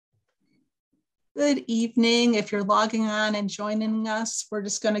Good evening. If you're logging on and joining us, we're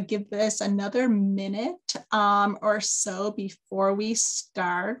just going to give this another minute or so before we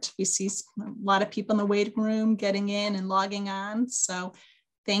start. We see a lot of people in the waiting room getting in and logging on. So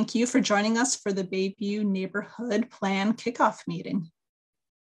thank you for joining us for the Bayview Neighborhood Plan Kickoff Meeting.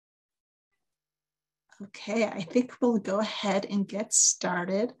 Okay, I think we'll go ahead and get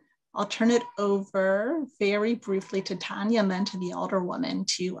started. I'll turn it over very briefly to Tanya and then to the Alderwoman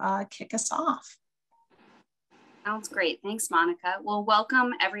to kick us off. Sounds great. Thanks, Monica. Well,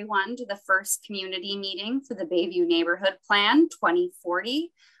 welcome everyone to the first community meeting for the Bayview Neighborhood Plan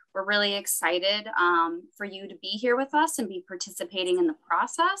 2040. We're really excited for you to be here with us and be participating in the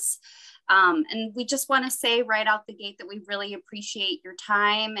process. And we just want to say right out the gate that we really appreciate your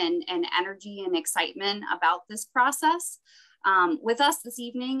time and energy and excitement about this process. With us this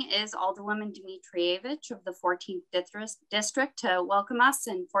evening is Alderwoman Dmitrievich of the 14th District to welcome us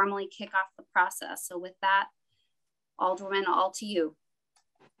and formally kick off the process. So with that, Alderwoman, all to you.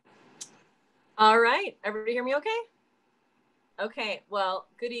 All right, everybody hear me okay? Okay, well,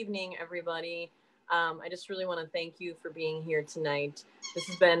 good evening, everybody. I just really want to thank you for being here tonight. This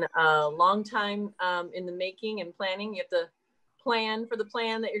has been a long time in the making and planning. You have to plan for the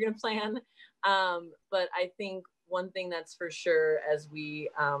plan that you're going to plan. But I think one thing that's for sure as we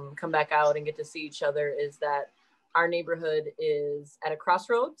come back out and get to see each other is that our neighborhood is at a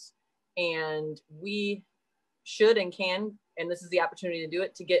crossroads, and we should and can, and this is the opportunity to do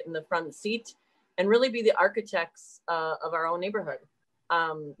it, to get in the front seat and really be the architects of our own neighborhood.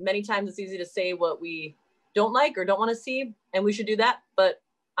 Many times it's easy to say what we don't like or don't want to see, and we should do that. But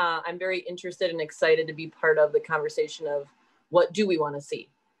I'm very interested and excited to be part of the conversation of what do we want to see,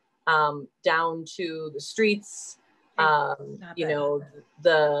 down to the streets, you know,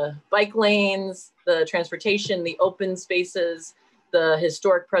 the bike lanes, the transportation, the open spaces, the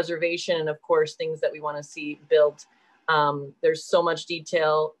historic preservation, and of course, things that we want to see built. There's so much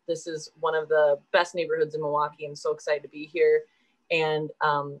detail. This is one of the best neighborhoods in Milwaukee. I'm so excited to be here. And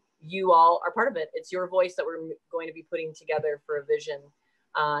you all are part of it. It's your voice that we're going to be putting together for a vision.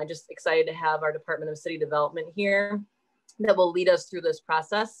 I'm just excited to have our Department of City Development here that will lead us through this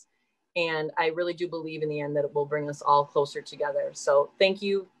process. And I really do believe in the end that it will bring us all closer together. So thank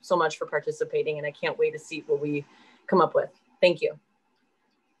you so much for participating. And I can't wait to see what we come up with. Thank you.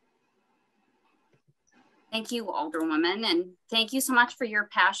 Thank you, Alderwoman, and thank you so much for your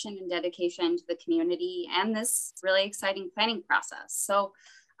passion and dedication to the community and this really exciting planning process. So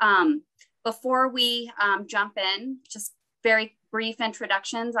before we jump in, just very brief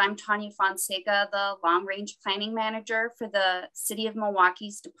introductions. I'm Tanya Fonseca, the Long Range Planning Manager for the City of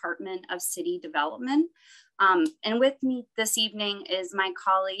Milwaukee's Department of City Development. And with me this evening is my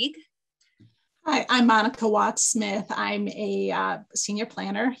colleague. Hi, I'm Monica Watts-Smith. I'm a senior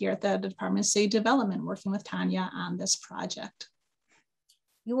planner here at the Department of City Development, working with Tanya on this project.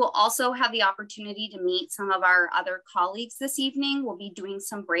 You will also have the opportunity to meet some of our other colleagues this evening. We'll be doing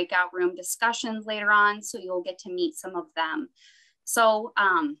some breakout room discussions later on, so you'll get to meet some of them. So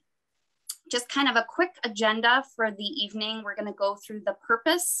just kind of a quick agenda for the evening. We're going to go through the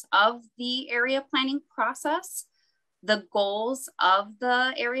purpose of the area planning process, the goals of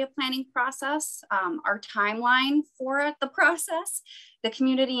the area planning process, our timeline for the process, the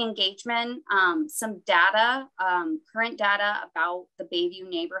community engagement, some data, current data about the Bayview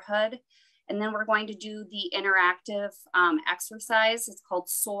neighborhood. And then we're going to do the interactive exercise. It's called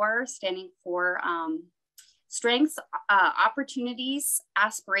SOAR, standing for Strengths, Opportunities,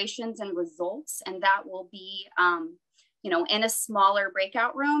 Aspirations, and Results. And that will be, you know, in a smaller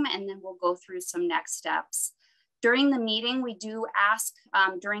breakout room, and then we'll go through some next steps. During the meeting, we do ask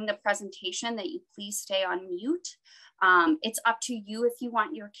during the presentation that you please stay on mute. It's up to you if you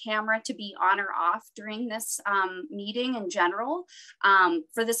want your camera to be on or off during this meeting in general.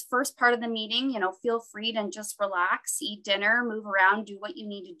 For this first part of the meeting, you know, feel free to just relax, eat dinner, move around, do what you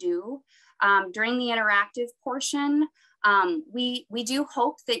need to do. During the interactive portion, we do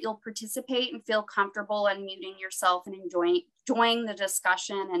hope that you'll participate and feel comfortable unmuting yourself and enjoying the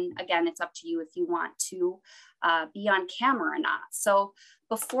discussion. And again, it's up to you if you want to be on camera or not. So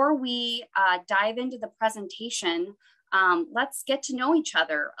before we dive into the presentation, let's get to know each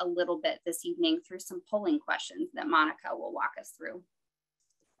other a little bit this evening through some polling questions that Monica will walk us through.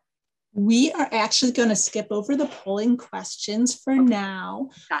 We are actually going to skip over the polling questions for now,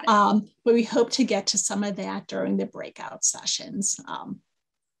 but we hope to get to some of that during the breakout sessions.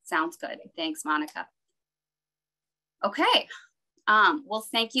 Sounds good. Thanks, Monica. Okay. Well,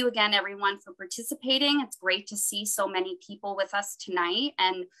 thank you again, everyone, for participating. It's great to see so many people with us tonight.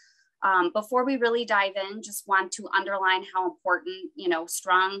 And Before we really dive in, just want to underline how important,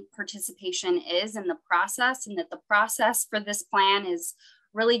 strong participation is in the process, and that the process for this plan is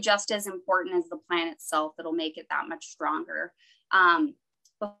really just as important as the plan itself. It'll make it that much stronger.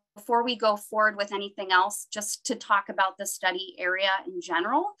 Before we go forward with anything else, just to talk about the study area in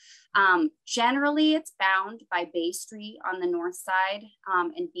general. Generally, it's bound by Bay Street on the north side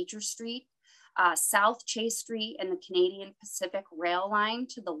and Beecher Street, South Chase Street and the Canadian Pacific Rail Line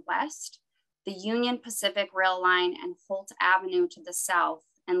to the west, the Union Pacific Rail Line and Holt Avenue to the south,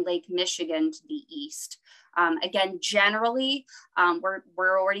 and Lake Michigan to the east. Again, generally,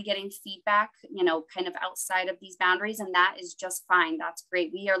 we're already getting feedback, kind of outside of these boundaries, and that is just fine. That's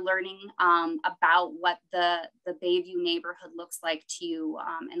great. We are learning about what the Bayview neighborhood looks like to you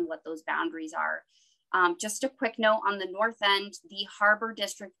and what those boundaries are. Just a quick note on the north end, the Harbor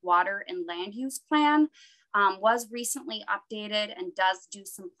District Water and Land Use Plan was recently updated and does do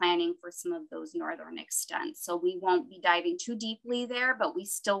some planning for some of those northern extents. So we won't be diving too deeply there, but we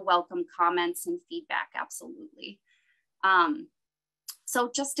still welcome comments and feedback, absolutely.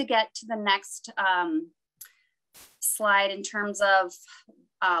 So just to get to the next slide in terms of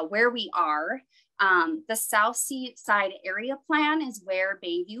where we are, the South Side Area Plan is where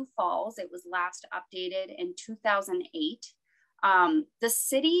Bayview falls. It was last updated in 2008. The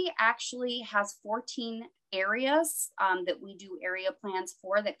city actually has 14 areas that we do area plans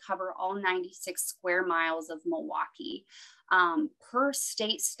for that cover all 96 square miles of Milwaukee. Per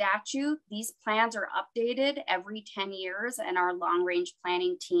state statute, these plans are updated every 10 years, and our long range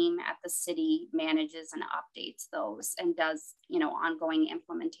planning team at the city manages and updates those and does, ongoing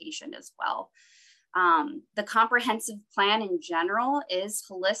implementation as well. The comprehensive plan in general is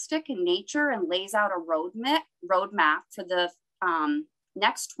holistic in nature and lays out a roadmap for the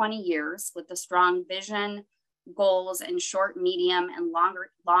next 20 years with the strong vision, goals, and short, medium, and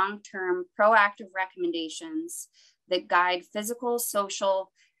long-term proactive recommendations that guide physical,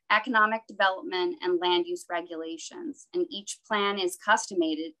 social, economic development, and land use regulations. And each plan is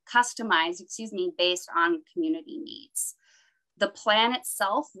customized, based on community needs. The plan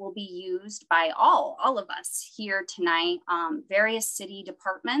itself will be used by all of us here tonight, various city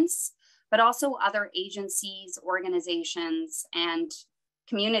departments, but also other agencies, organizations, and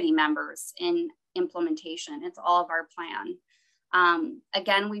community members in implementation. It's all of our plan.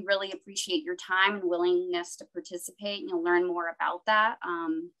 Again, we really appreciate your time and willingness to participate, and you'll learn more about that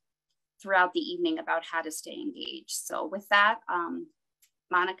throughout the evening about how to stay engaged. So with that,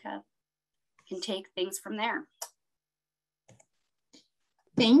 Monica can take things from there.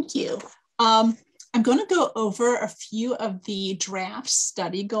 Thank you. I'm going to go over a few of the draft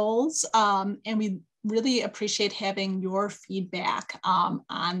study goals, and we really appreciate having your feedback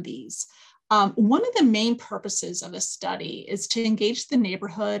on these. One of the main purposes of a study is to engage the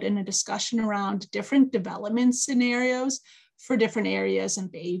neighborhood in a discussion around different development scenarios for different areas in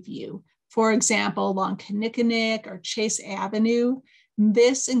Bayview. For example, along Kinnickinnic or Chase Avenue.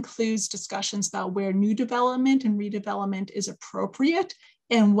 This includes discussions about where new development and redevelopment is appropriate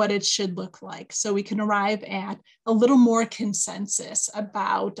and what it should look like. So we can arrive at a little more consensus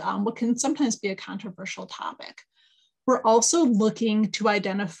about what can sometimes be a controversial topic. We're also looking to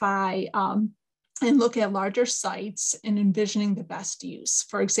identify and look at larger sites and envisioning the best use.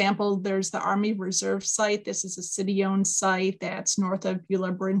 For example, there's the Army Reserve site. This is a city-owned site that's north of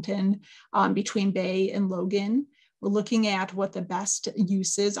Beulah-Brinton, between Bay and Logan. We're looking at what the best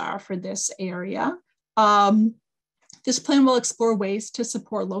uses are for this area. This plan will explore ways to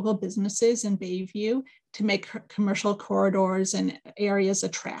support local businesses in Bayview to make commercial corridors and areas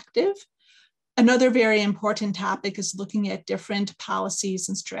attractive. Another very important topic is looking at different policies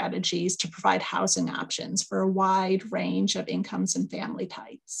and strategies to provide housing options for a wide range of incomes and family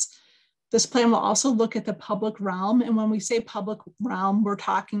types. This plan will also look at the public realm. And when we say public realm, we're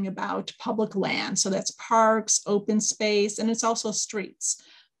talking about public land. So that's parks, open space, and it's also streets,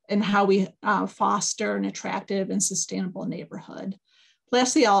 and how we foster an attractive and sustainable neighborhood.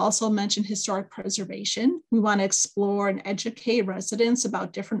 Lastly, I'll also mention historic preservation. We want to explore and educate residents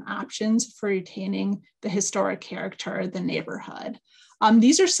about different options for retaining the historic character of the neighborhood.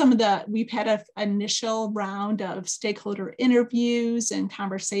 These are some of we've had an initial round of stakeholder interviews and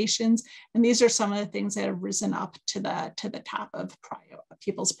conversations, and these are some of the things that have risen up to the top of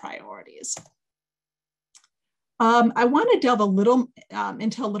people's priorities. I want to delve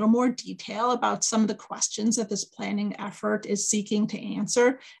into a little more detail about some of the questions that this planning effort is seeking to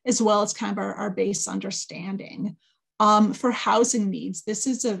answer, as well as kind of our base understanding. For housing needs, this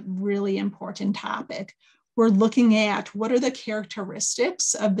is a really important topic. We're looking at what are the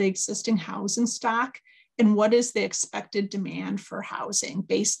characteristics of the existing housing stock and what is the expected demand for housing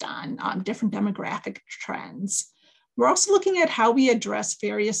based on different demographic trends. We're also looking at how we address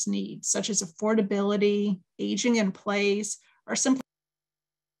various needs, such as affordability, aging in place, or simply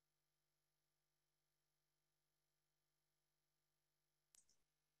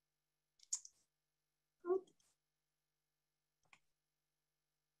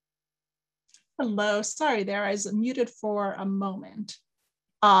hello, sorry there, I was muted for a moment.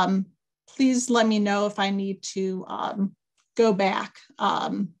 Please let me know if I need to go back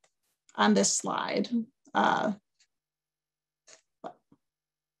on this slide. Also,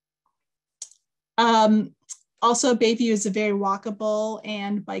 Bayview is a very walkable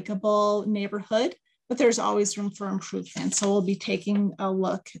and bikeable neighborhood, but there's always room for improvement. So we'll be taking a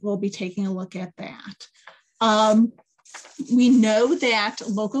look at that. We know that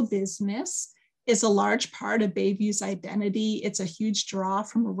local business is a large part of Bayview's identity. It's a huge draw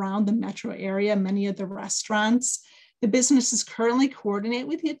from around the metro area, many of the restaurants. The businesses currently coordinate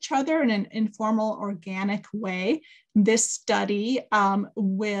with each other in an informal, organic way. This study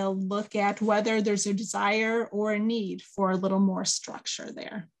will look at whether there's a desire or a need for a little more structure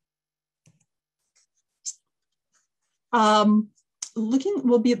there.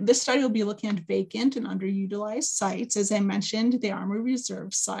 This study will be looking at vacant and underutilized sites. As I mentioned, the Armory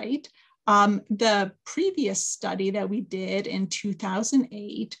Reserve site. The previous study that we did in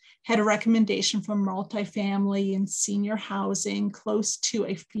 2008 had a recommendation for multifamily and senior housing close to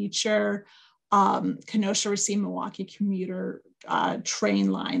a future Kenosha-Racine Milwaukee commuter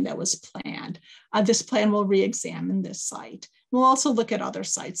train line that was planned. This plan will re-examine this site. We'll also look at other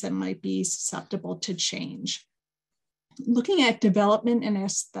sites that might be susceptible to change. Looking at development and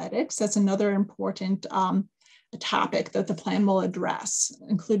aesthetics, that's another important topic that the plan will address,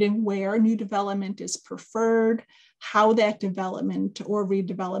 including where new development is preferred, how that development or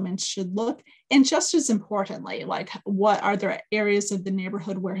redevelopment should look, and just as importantly, like what are the areas of the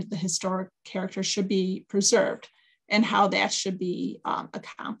neighborhood where the historic character should be preserved and how that should be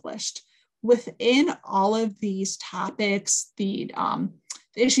accomplished. Within all of these topics, the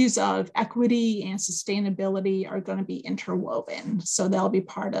issues of equity and sustainability are going to be interwoven, so they'll be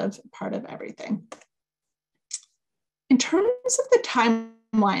part of everything. In terms of the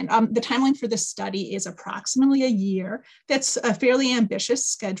timeline for this study is approximately a year. That's a fairly ambitious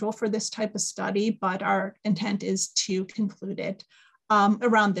schedule for this type of study, but our intent is to conclude it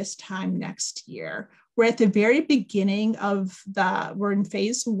around this time next year. We're at the very beginning we're in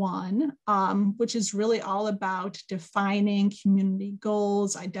phase 1, which is really all about defining community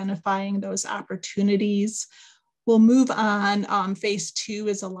goals, identifying those opportunities. We'll move on. Phase 2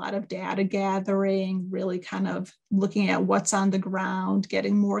 is a lot of data gathering, really kind of looking at what's on the ground,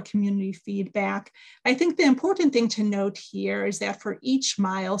 getting more community feedback. I think the important thing to note here is that for each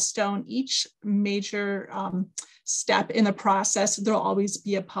milestone, each major step in the process, there'll always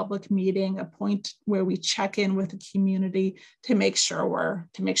be a public meeting, a point where we check in with the community to make sure we're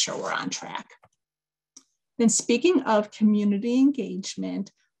on track. Then speaking of community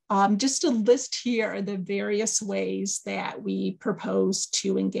engagement, just a list here are the various ways that we propose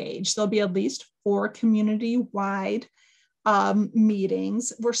to engage. There'll be at least 4 community-wide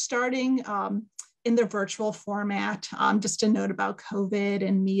meetings. We're starting in the virtual format. Just a note about COVID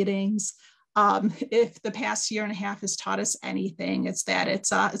and meetings. If the past year and a half has taught us anything, it's that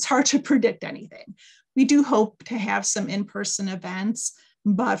it's hard to predict anything. We do hope to have some in-person events,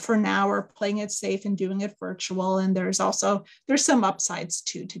 but for now we're playing it safe and doing it virtual. And there's some upsides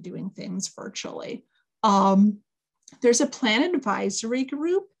too to doing things virtually. There's a plan advisory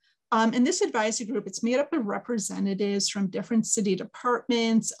group. In this advisory group, it's made up of representatives from different city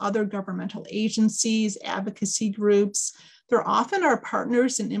departments, other governmental agencies, advocacy groups. They're often our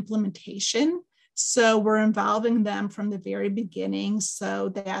partners in implementation. So we're involving them from the very beginning so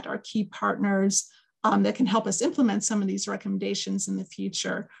that our key partners that can help us implement some of these recommendations in the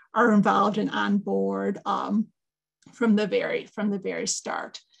future are involved and on board from the very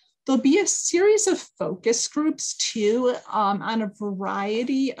start. There'll be a series of focus groups too on a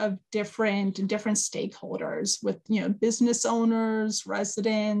variety of different stakeholders with business owners,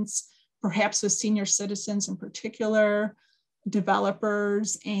 residents, perhaps with senior citizens in particular,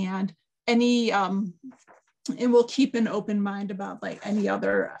 developers, and any and we'll keep an open mind about like any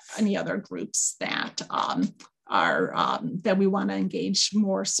other groups that that we want to engage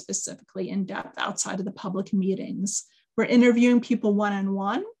more specifically in depth outside of the public meetings. We're interviewing people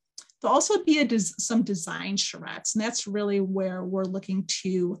one-on-one. There'll also be some design charrettes, and that's really where we're looking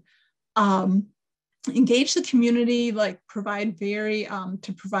to engage the community, like provide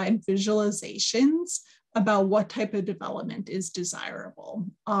visualizations about what type of development is desirable.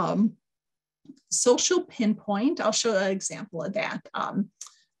 Social pinpoint, I'll show an example of that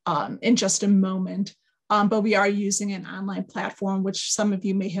in just a moment. But we are using an online platform, which some of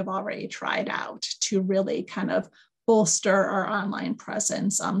you may have already tried out, to really kind of bolster our online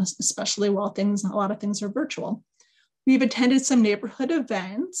presence, especially while a lot of things are virtual. We've attended some neighborhood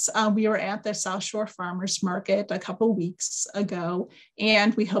events. We were at the South Shore Farmers Market a couple weeks ago,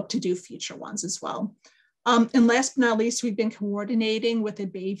 and we hope to do future ones as well. And last but not least, we've been coordinating with the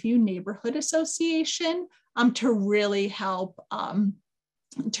Bayview Neighborhood Association to really help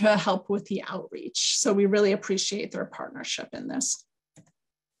with the outreach. So we really appreciate their partnership in this.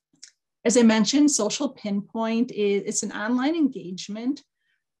 As I mentioned, Social Pinpoint it's an online engagement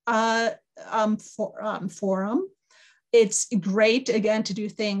forum. It's great, again, to do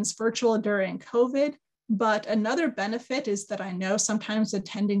things virtual during COVID, but another benefit is that I know sometimes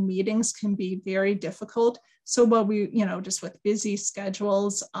attending meetings can be very difficult. So what we, just with busy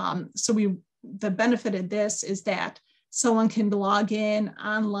schedules, the benefit of this is that someone can log in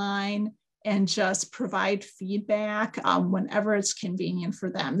online and just provide feedback whenever it's convenient for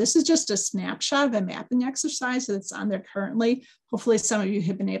them. This is just a snapshot of a mapping exercise that's on there currently. Hopefully some of you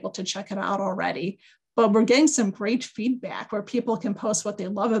have been able to check it out already. But we're getting some great feedback where people can post what they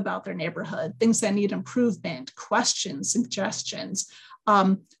love about their neighborhood, things that need improvement, questions, suggestions.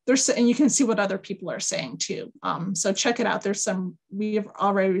 And you can see what other people are saying too. So check it out. We are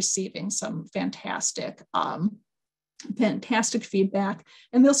already receiving some fantastic feedback,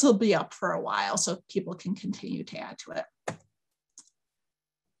 and this will be up for a while so people can continue to add to it.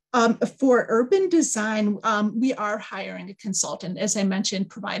 For urban design, we are hiring a consultant, as I mentioned,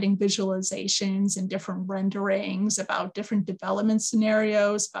 providing visualizations and different renderings about different development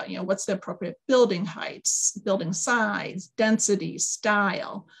scenarios, about what's the appropriate building heights, building size, density,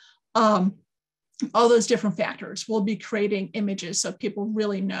 style, all those different factors. We'll be creating images so people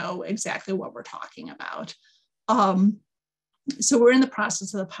really know exactly what we're talking about. So we're in the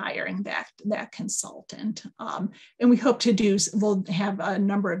process of hiring that consultant. And we hope we'll have a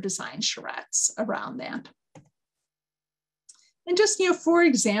number of design charrettes around that. And just, for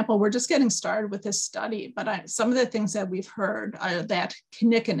example, we're just getting started with this study, but some of the things that we've heard are that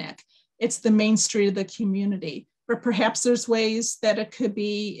Kinnickinnic, it's the main street of the community, but perhaps there's ways that it could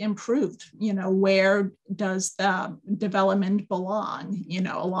be improved. Where does the development belong,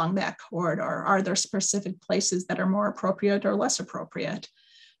 along that corridor? Are there specific places that are more appropriate or less appropriate?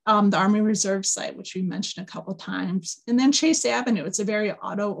 The Army Reserve site, which we mentioned a couple of times, and then Chase Avenue. It's a very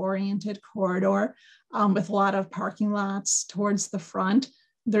auto-oriented corridor with a lot of parking lots towards the front.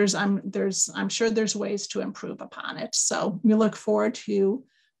 I'm sure there's ways to improve upon it. So we look forward to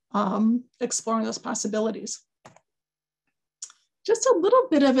exploring those possibilities. Just a little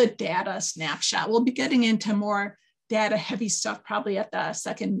bit of a data snapshot. We'll be getting into more data heavy stuff probably at the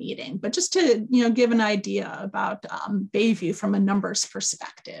second meeting, but just to give an idea about Bayview from a numbers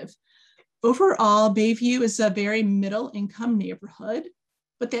perspective. Overall, Bayview is a very middle income neighborhood,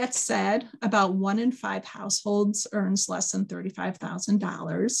 but that said, about 1 in 5 households earns less than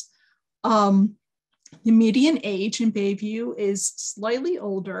 $35,000. The median age in Bayview is slightly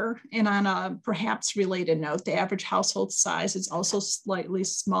older, and on a perhaps related note, the average household size is also slightly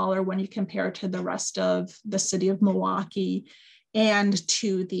smaller when you compare to the rest of the city of Milwaukee and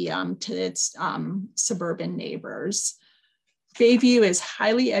to its suburban neighbors. Bayview is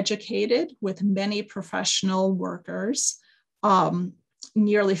highly educated with many professional workers.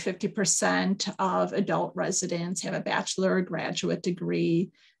 Nearly 50% of adult residents have a bachelor or graduate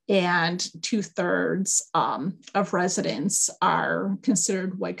degree, and 2/3 of residents are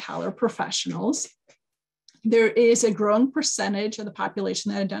considered white-collar professionals. There is a growing percentage of the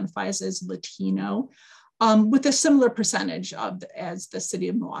population that identifies as Latino, with a similar percentage as the city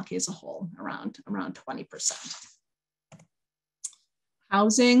of Milwaukee as a whole, around 20%.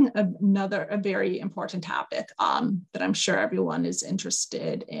 Housing, a very important topic that I'm sure everyone is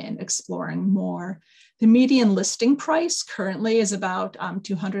interested in exploring more. The median listing price currently is about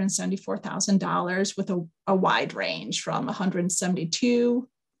 $274,000 with a wide range from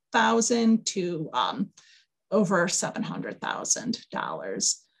 $172,000 to over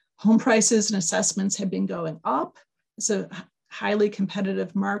 $700,000. Home prices and assessments have been going up. It's a highly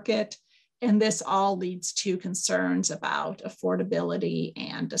competitive market, and this all leads to concerns about affordability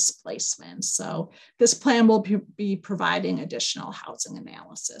and displacement. So this plan will be providing additional housing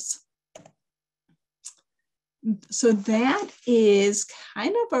analysis. So that is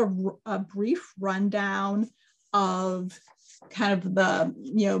kind of a brief rundown of kind of the,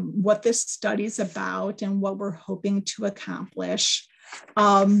 what this study is about and what we're hoping to accomplish.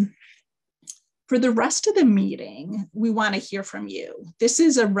 For the rest of the meeting, we want to hear from you. This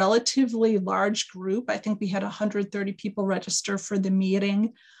is a relatively large group. I think we had 130 people register for the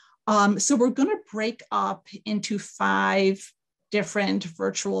meeting. So we're going to break up into 5 different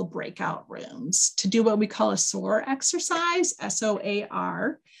virtual breakout rooms to do what we call a SOAR exercise,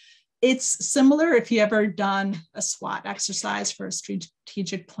 SOAR. It's similar if you ever done a SWOT exercise for a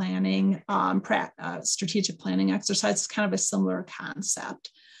strategic planning exercise. It's kind of a similar concept.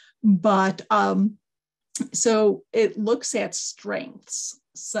 But so it looks at strengths.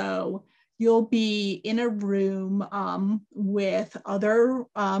 So you'll be in a room with other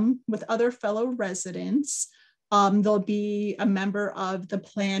fellow residents. There'll be a member of the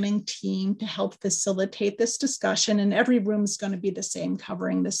planning team to help facilitate this discussion, and every room is going to be the same,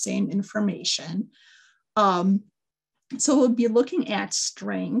 covering the same information. So we'll be looking at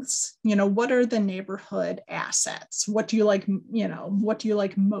strengths. What are the neighborhood assets? What do you like? What do you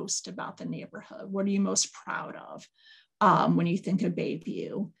like most about the neighborhood? What are you most proud of when you think of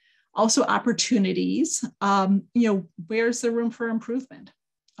Bayview? Also, opportunities. Where's the room for improvement?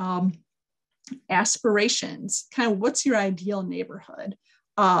 Aspirations. Kind of what's your ideal neighborhood?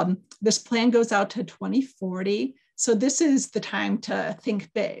 This plan goes out to 2040. So this is the time to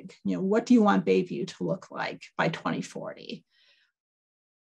think big. What do you want Bayview to look like by 2040?